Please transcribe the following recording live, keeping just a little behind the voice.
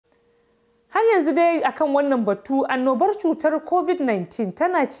Har yanzu dai akan wannan batu, annobar cutar COVID-19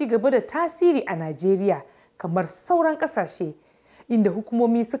 tana ci gaba da tasiri a Najeriya kamar sauran ƙasashe, inda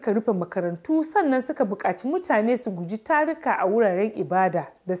hukumomi suka rufe makarantu sannan suka buƙaci mutane su guji taruka a wuraren ibada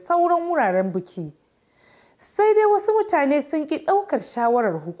da sauran wuraren biki. Sai dai wasu mutane sun ƙi ɗaukar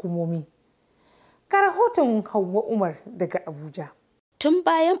shawarar hukumomi. Ga rahoton Hauwa Umar daga Abuja. Tun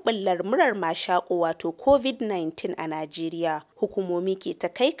bayan ɓullar murar mashaƙo wato COVID-19 a Najeriya, hukumomi ke ta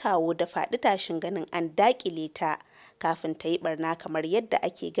kai kawo da faɗi tashin ganin an daƙile ta kafin ta yi ɓarna kamar yadda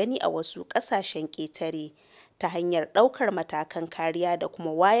ake gani a wasu ƙasashen ƙetare ta hanyar ɗaukar matakan kariya da kuma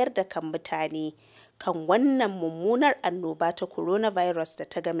wayar da kan mutane kan wannan mummunar annoba ta coronavirus da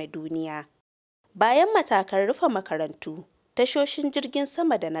ta game duniya. Bayan matakan rufe makarantu, tashoshin jirgin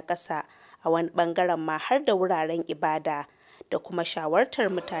sama da na ƙasa, a wani ɓangaren ma har da wuraren ibada, da kuma shawartar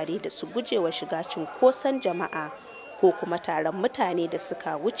mutane da su gujewa shiga cunkoson jama'a ko kuma taron mutane da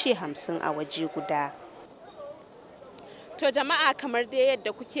suka wuce 50 a waje guda. To jama'a, kamar dai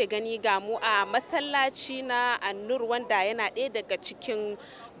yadda kuke gani ga mu a masallaci na An-Nur, wanda yana ɗaya daga cikin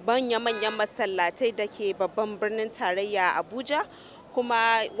manya-manyan masallatai da ke babban birnin tarayya Abuja.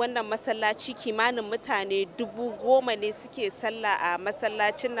 Kuma wannan masallaci kimanin mutane 10,000 ne suke sallah a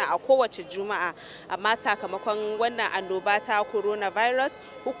masallacin nan a kowace juma'a, amma sakamakon wannan annoba ta coronavirus,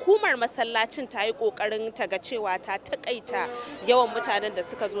 hukumar masallacin ta yi kokarin ta ga cewa ta takaita yawan mutanen da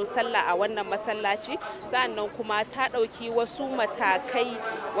suka zo sallah a wannan masallaci, sannan kuma ta dauki wasu matakai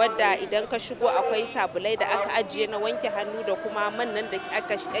wadda idan ka shigo akwai sabulai da aka ajiye na wanke hannu da kuma man nan da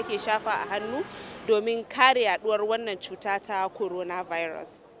ake shafa a hannu domin kare yaduwar wannan cuta ta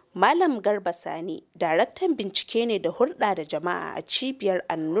coronavirus. Malam Garba Sani, daraktan bincike ne da hulɗa da jama'a a cibiyar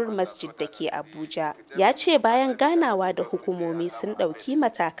An-Nur Masjid da ke Abuja, ya ce bayan ganawa da hukumomi sun ɗauki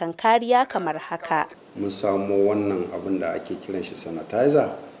matakan kariya kamar haka. Mun samu wannan abin da ake kiran shi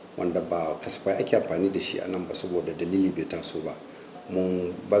sanitizer, wanda ba kasafai ake amfani da shi a nan ba saboda dalili bai taso ba.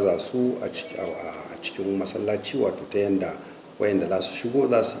 Mun baza su a cikin masallaci, wato ta yanda wayanda za su shigo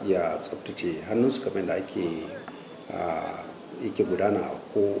za su iya tsabtace hannunsu kamar da yake gudana a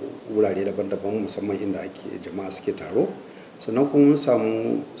ko wurare daban-daban, musamman inda jama'a suke taro. Sannan kuma mun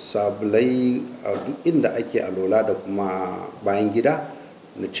samu sabulai a duk inda ake alola da kuma bayan gida,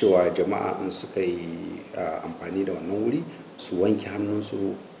 na cewa jama'a in suka yi amfani da wannan wuri su wanke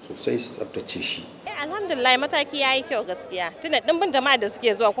hannunsu sosai, su tsabtace shi. Alhamdulillah, mataki ya yi kyau gaskiya, tunda ɗimbin jama'a da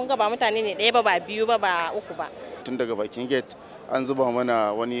suke zuwa kun ga ba mutane ne ɗaya ba biyu ba uku ba. Tun daga bakin gate an zuba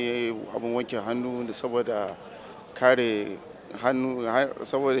mana wani abin wanke hannu da saboda kare hannu,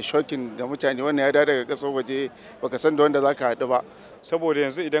 saboda shokin da mutane wannan ya daga ƙasar waje baka san da wanda zaka haɗu ba. Saboda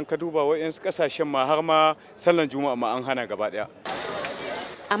yanzu idan ka duba wayansu ƙasashen ma har ma sallan juma'a ma an hana gaba ɗaya.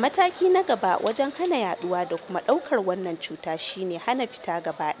 A mataki na gaba wajen hana yaduwa da kuma ɗaukar wannan cuta shine hana fita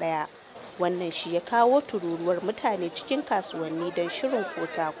gaba ɗaya. Wannan shi ya kawo tururuwar mutane cikin kasuwanni don shirin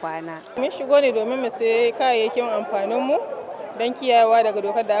kota kwana. Mun shigo ne domin mu sayi kayayyakin amfaninmu don kiyayewa daga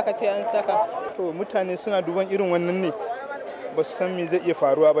dokar da aka ce an saka. To mutane suna duban irin wannan ne, ba su san me zai iya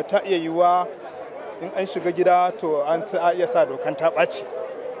faruwa ba. Ta iya yiwuwa in an shiga gida to an ta iya sa dokan ta ɓaci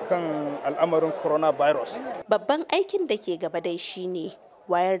kan al'amarin coronavirus. Babban aikin da ke gaba dai shine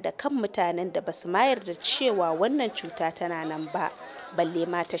wayar da kan mutanen da ba su mayar da cewa wannan cuta tana nan ba, balle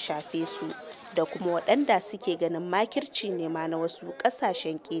ma ta shafe su, da kuma waɗanda suke ganin makirci ne ma na wasu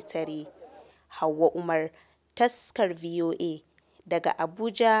ƙasashen ƙetare. Hauwa Umar, taskar VOA daga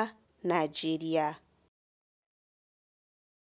Abuja, Najeriya.